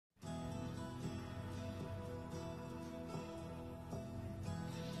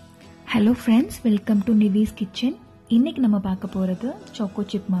Hello friends, welcome to நிவிஸ் kitchen. இன்றைக்கி நம்ம பார்க்க போகிறது சாக்கோ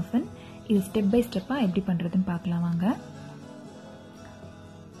சிப் மஃபின். இது ஸ்டெப் பை ஸ்டெப்பாக எப்படி பண்ணுறதுன்னு பார்க்கலாம் வாங்க.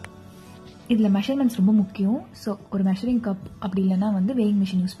 இதில் மெஷர்மெண்ட்ஸ் ரொம்ப முக்கியம். ஸோ ஒரு மெஷரிங் கப் அப்படி இல்லைனா வெயிங்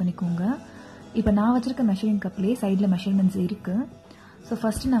மிஷின் யூஸ் பண்ணிக்கோங்க. இப்போ நான் வச்சுருக்க மெஷரிங் கப்லேயே சைடில் மெஷர்மெண்ட்ஸ் இருக்குது. ஸோ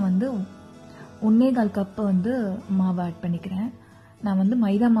ஃபஸ்ட்டு நான் 1.25 கப்பு மாவு ஆட் பண்ணிக்கிறேன். நான்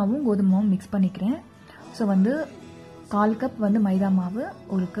மைதா மாவும் கோதுமை மாவும் மிக்ஸ் பண்ணிக்கிறேன். ஸோ 1/4 கப் மைதா மாவு,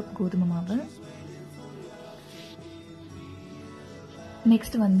 1 கப் கோதுமை மாவு.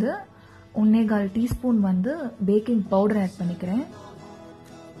 Next 1.25 teaspoon baking powder add பண்ணிக்கிறேன்.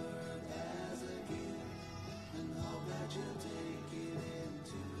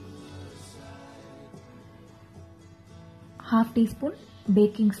 ½ டீஸ்பூன்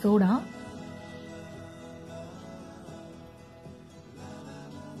பேக்கிங் சோடா,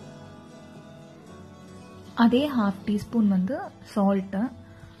 அதே ½ டீஸ்பூன் சால்ட்,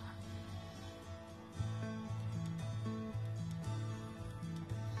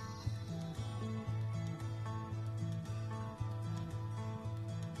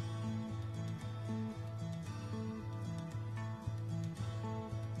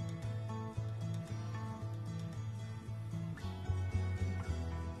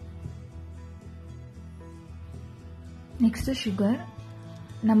 நெக்ஸ்ட் சுகர்.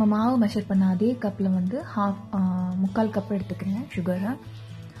 நம்ம மாவு மெஷர் பண்ண அதே கப்பில் 1/4 கப் எடுத்துக்கிறேன் சுகரை.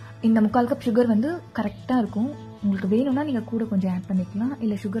 இந்த 1/4 கப் சுகர் கரெக்டாக இருக்கும். உங்களுக்கு வேணும்னா நீங்கள் கூட கொஞ்சம் ஆட் பண்ணிக்கலாம்,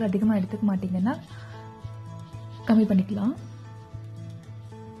 இல்லை சுகர் அதிகமாக எடுத்துக்க மாட்டீங்கன்னா கம்மி பண்ணிக்கலாம்.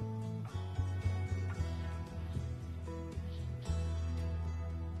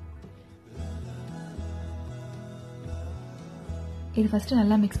 இது ஃபஸ்ட்டு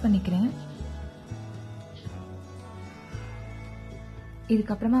நல்லா மிக்ஸ் பண்ணிக்கிறேன்.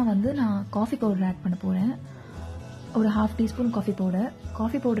 இதுக்கப்புறமா நான் காஃபி பவுடர் ஆட் பண்ண போகிறேன். ஒரு ½ teaspoon coffee powder.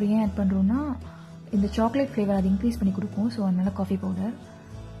 Coffee powder ஏன் ஆட் பண்ணுறோன்னா, இந்த சாக்லேட் ஃப்ளேவர் அது இன்க்ரீஸ் பண்ணி கொடுக்கும். ஸோ அதனால coffee powder.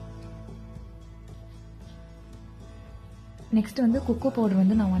 Next cocoa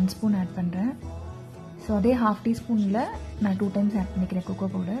powder நான் 1 ஸ்பூன் ஆட் பண்ணுறேன். ஸோ அதே ½ டீஸ்பூனில் நான் 2 டைம்ஸ் ஆட் பண்ணிக்கிறேன் கொக்கோ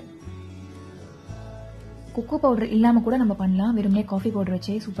பவுடர். கொக்கோ பவுடர் இல்லாமல் கூட நம்ம பண்ணலாம், வெறுமனே காஃபி பவுடர்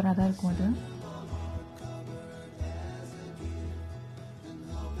வச்சே சூப்பராக தான் இருக்கும் அது.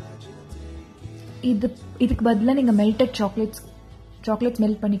 இதுக்கு பதிலாக நீங்கள் மெல்டட் சாக்லேட்ஸ்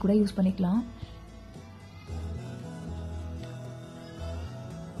மெல்ட் பண்ணி கூட யூஸ் பண்ணிக்கலாம்.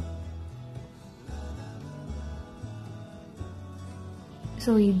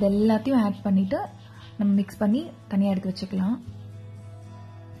 ஸோ இது எல்லாத்தையும் ஆட் பண்ணிட்டு நம்ம மிக்ஸ் பண்ணி தனியாக எடுத்து வச்சுக்கலாம்.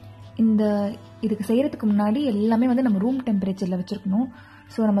 இதுக்கு செய்யறதுக்கு முன்னாடி எல்லாமே நம்ம ரூம் டெம்பரேச்சரில் வச்சுருக்கணும்.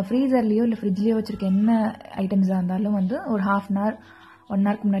 ஸோ நம்ம ஃப்ரீசர்லேயோ இல்லை ஃப்ரிட்ஜ்லேயோ வச்சுருக்க என்ன ஐட்டம்ஸாக இருந்தாலும் ஒரு ½ hour 1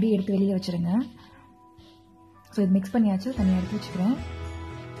 hourக்கு முன்னாடி எடுத்து வெளியே வச்சுருங்க. ஸோ இது மிக்ஸ் பண்ணியாச்சு, தனியாக எடுத்து வச்சுக்கிறேன்.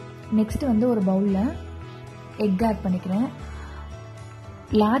 நெக்ஸ்ட் ஒரு பவுலில் எக் ஆட் பண்ணிக்கிறேன்.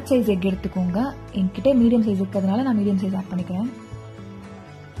 லார்ஜ் சைஸ் எக் எடுத்துக்கோங்க. என்கிட்ட மீடியம் சைஸ் இருக்கிறதுனால நான் மீடியம் சைஸ் ஆட் பண்ணிக்கிறேன்.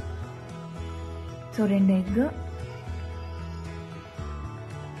 So 2 egg.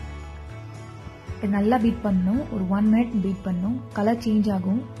 இது நல்லா பீட் பண்ணணும். ஒரு 1 minute பீட் பண்ணணும். கலர் சேஞ்ச்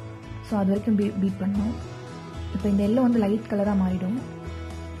ஆகும். ஸோ அது வரைக்கும் பீட் பண்ணணும். இப்போ இந்த எல்லோ லைட் கலராக மாறிடும்.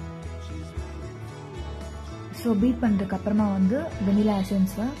 ஸோ பீட் பண்ணுறதுக்கு அப்புறமா வெனிலா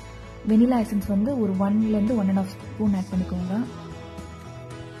எசன்ஸ் ஒரு 1 to 1.5 ஸ்பூன் ஆட் பண்ணிக்கோங்க.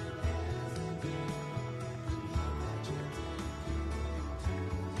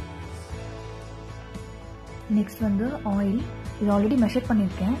 Next oil. இது ஆல்ரெடி மெஷர்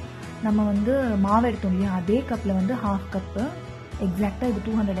பண்ணியிருக்கேன். நம்ம மாவு எடுத்தோம் இல்லையா, அதே கப்பில் ½ கப்பு எக்ஸாக்டாக இது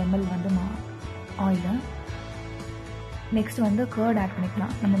 200 ml oil. Next curd add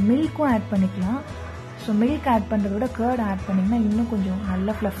பண்ணிக்கலாம். நம்ம மில்க்கும் ஆட் பண்ணிக்கலாம். ஸோ மில்க் ஆட் பண்ணுறத விட கர்ட் ஆட் பண்ணிங்கன்னா இன்னும் கொஞ்சம்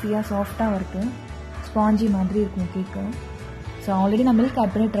நல்லா ஃப்ளஃபியாக சாஃப்டாக இருக்குது, ஸ்பாஞ்சி மாதிரி இருக்கும் கேக்கு. ஸோ ஆல்ரெடி நான் மில்க்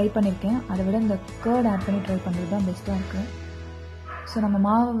ஆட் பண்ணி ட்ரை பண்ணியிருக்கேன். அதை விட இந்த கர்ட் ஆட் பண்ணி ட்ரை பண்ணுறது தான் பெஸ்ட்டாக இருக்குது. ஸோ நம்ம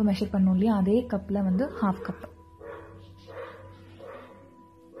மாவு மெஷர் பண்ணோம் இல்லையா, அதே கப்பில் ½ கப்.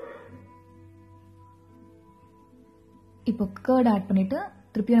 இப்போ கர்ட் ஆட் பண்ணிவிட்டு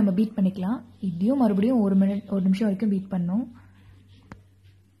திருப்பியும் நம்ம பீட் பண்ணிக்கலாம். இதையும் மறுபடியும் 1 நிமிஷம் வரைக்கும் பீட் பண்ணணும்.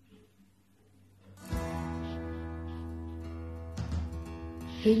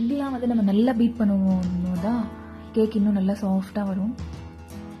 எக்லாம் நம்ம நல்லா பீட் பண்ணுவோம் தான் கேக் இன்னும் நல்லா சாஃப்டாக வரும்.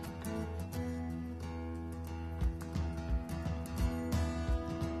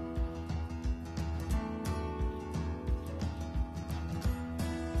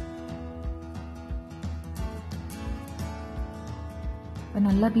 இப்போ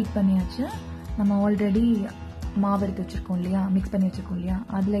நல்லா பீட் பண்ணியாச்சு. நம்ம ஆல்ரெடி மாவு எடுத்து வச்சுருக்கோம் இல்லையா, மிக்ஸ் பண்ணி வச்சுருக்கோம் இல்லையா,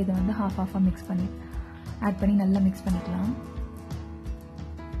 அதில் இதை ½ மிக்ஸ் பண்ணி ஆட் பண்ணி நல்லா மிக்ஸ் பண்ணிக்கலாம்.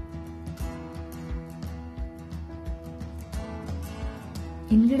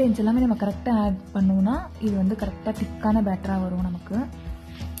 இன்க்ரீடியன்ஸ் எல்லாமே நம்ம கரெக்டாக ஆட் பண்ணோம்னா இது வந்து கரெக்டாக திக்கான பேட்டராக வரும் நமக்கு.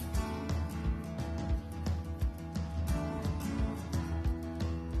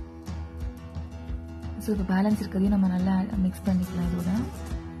 ஸோ இப்போ பேலன்ஸ் இருக்கிறதையும் நம்ம நல்லா மிக்ஸ் பண்ணிக்கலாம். இதோட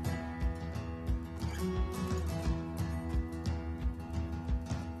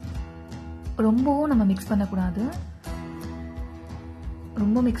ரொம்பவும் நம்ம மிக்ஸ் பண்ணக்கூடாது.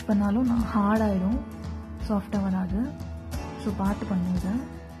 ரொம்ப மிக்ஸ் பண்ணாலும் ஹார்ட் ஆகிடும், சாஃப்டாக வராது. ஸோ பார்த்து பண்ணுங்க.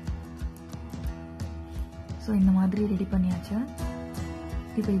 ஸோ இந்த மாதிரி ரெடி பண்ணியாச்சு.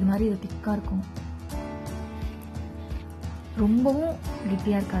 இப்போ இது மாதிரி இது திக்காக இருக்கும், ரொம்பவும்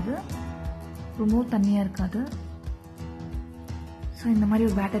கெட்டியாக இருக்காது, ரொம்பவும் தண்ணியாக இருக்காது. ஸோ இந்த மாதிரி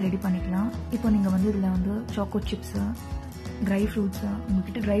ஒரு பேட்டர் ரெடி பண்ணிக்கலாம். இப்போ நீங்கள் வந்து இதில் வந்து சாக்கோ சிப்ஸு, ட்ரை ஃப்ரூட்ஸு,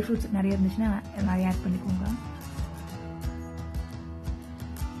 உங்கள்கிட்ட ட்ரை ஃப்ரூட்ஸ் நிறைய இருந்துச்சுன்னா நிறைய ஆட் பண்ணிக்கோங்க.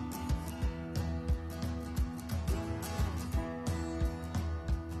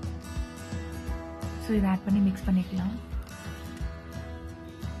 ஸோ இதை ஆட் பண்ணி மிக்ஸ் பண்ணிக்கலாம்.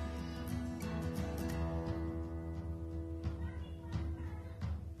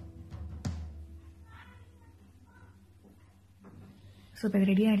 ஸோ இப்போ இது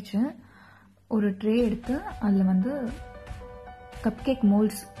ரெடி ஆகிடுச்சு. ஒரு ட்ரே எடுத்து அதில் வந்து கப் கேக்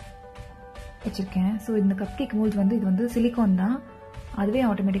மோல்ட்ஸ் வச்சுருக்கேன். ஸோ இந்த கப் கேக் மோல்ட்ஸ் வந்து இது வந்து சிலிக்கான் தான், அதுவே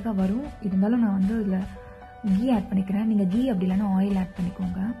ஆட்டோமேட்டிக்காக வரும். இருந்தாலும் நான் வந்து இதில் கீ ஆட் பண்ணிக்கிறேன். நீங்கள் கீ அப்படி இல்லைன்னா ஆயில் ஆட்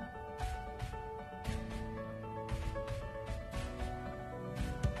பண்ணிக்கோங்க.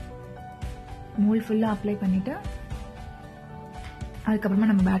 மோல்ட் ஃபுல்லாக அப்ளை பண்ணிவிட்டு அதுக்கப்புறமா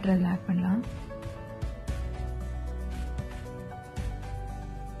நம்ம பேட்டர் அதில் ஆட் பண்ணலாம்.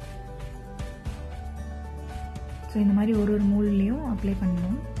 ஸோ இந்த மாதிரி ஒரு ஒரு மோல்ட்லேயும் அப்ளை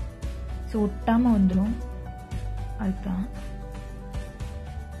பண்ணணும். ஸோ ஒட்டாமல் வந்துடும். அதுதான்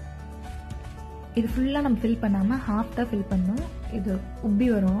இது ஃபுல்லாக நம்ம ஃபில் பண்ணாமல் ஹாஃப் தான் ஃபில் பண்ணணும். இது உப்பி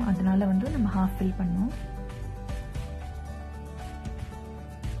வரும், அதனால வந்து நம்ம ஹாஃப் ஃபில் பண்ணணும்.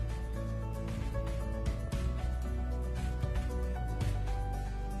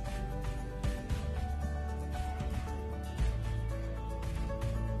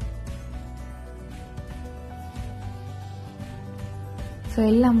 ஸோ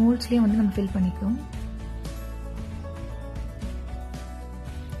எல்லா மோல்ட்ஸ்லேயும் வந்து நம்ம ஃபில் பண்ணிக்கிறோம்.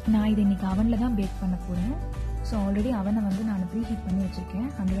 நான் இது இன்னைக்கு அவனில் தான் பேக் பண்ண போகிறேன். ஸோ ஆல்ரெடி அவனை வந்து நான் ப்ரீ ஹீட் பண்ணி வச்சுருக்கேன்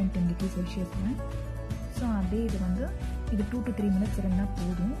 110 டிகிரி செல்சியஸில். ஸோ அப்படியே இது வந்து இது 2 to 3 minutes இருந்தால்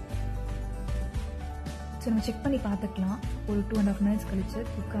போதும். ஸோ நம்ம செக் பண்ணி பார்த்துக்கலாம். ஒரு 2.5 minutes கழிச்சு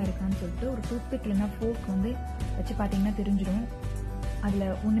குக்காக இருக்கான்னு சொல்லிட்டு ஒரு டூத்பிக் இல்லைன்னா ஃபோர்க் வந்து வச்சு பார்த்தீங்கன்னா தெரிஞ்சிடும். அதில்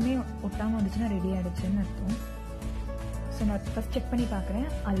ஒன்றுமே ஒட்டாமல் வந்துச்சுன்னா ரெடி ஆகிடுச்சுன்னு அர்த்தம். ஸோ நான் ஃபஸ்ட் செக் பண்ணி பார்க்குறேன்,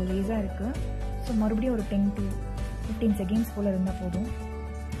 அது லேஸாக இருக்குது. ஸோ மறுபடியும் ஒரு 10 to 15 செகண்ட்ஸ் போல் இருந்தால் போதும்.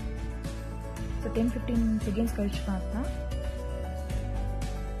 ஸோ 10-15 செகண்ட்ஸ் கழிச்சு பார்த்தா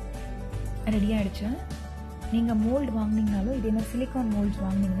ரெடி ஆகிடுச்சு. நீங்கள் மோல்டு வாங்கினீங்கனாலும் இதே மாதிரி சிலிக்கான் மோல்ட்ஸ்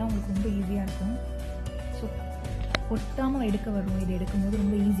வாங்கினீங்கன்னா உங்களுக்கு ரொம்ப ஈஸியாக இருக்கும். ஸோ ஒட்டாமல் எடுக்க வரும், இது எடுக்கும்போது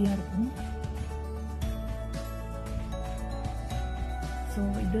ரொம்ப ஈஸியாக இருக்கும். ஸோ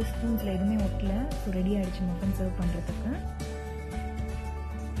இது ஸ்பூன்ஸில் எதுவுமே ஒட்டல. ஸோ ரெடி ஆகிடுச்சு மஃபன் சர்வ் பண்ணுறதுக்கு.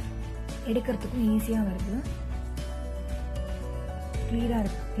 எடுக்கிறதுக்கும் ஈஸியாக வருது, கிளியராக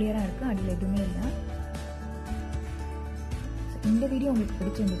இருக்குது, அடியில் எதுவுமே இல்லை. இந்த வீடியோ உங்களுக்கு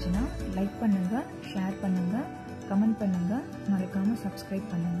பிடிச்சிருந்துச்சுன்னா லைக் பண்ணுங்கள், ஷேர் பண்ணுங்கள், கமெண்ட் பண்ணுங்கள், மறக்காமல்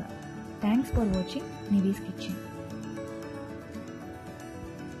சப்ஸ்கிரைப் பண்ணுங்கள். தேங்க்ஸ் ஃபார் வாட்சிங் நிவிஸ் கிச்சன்.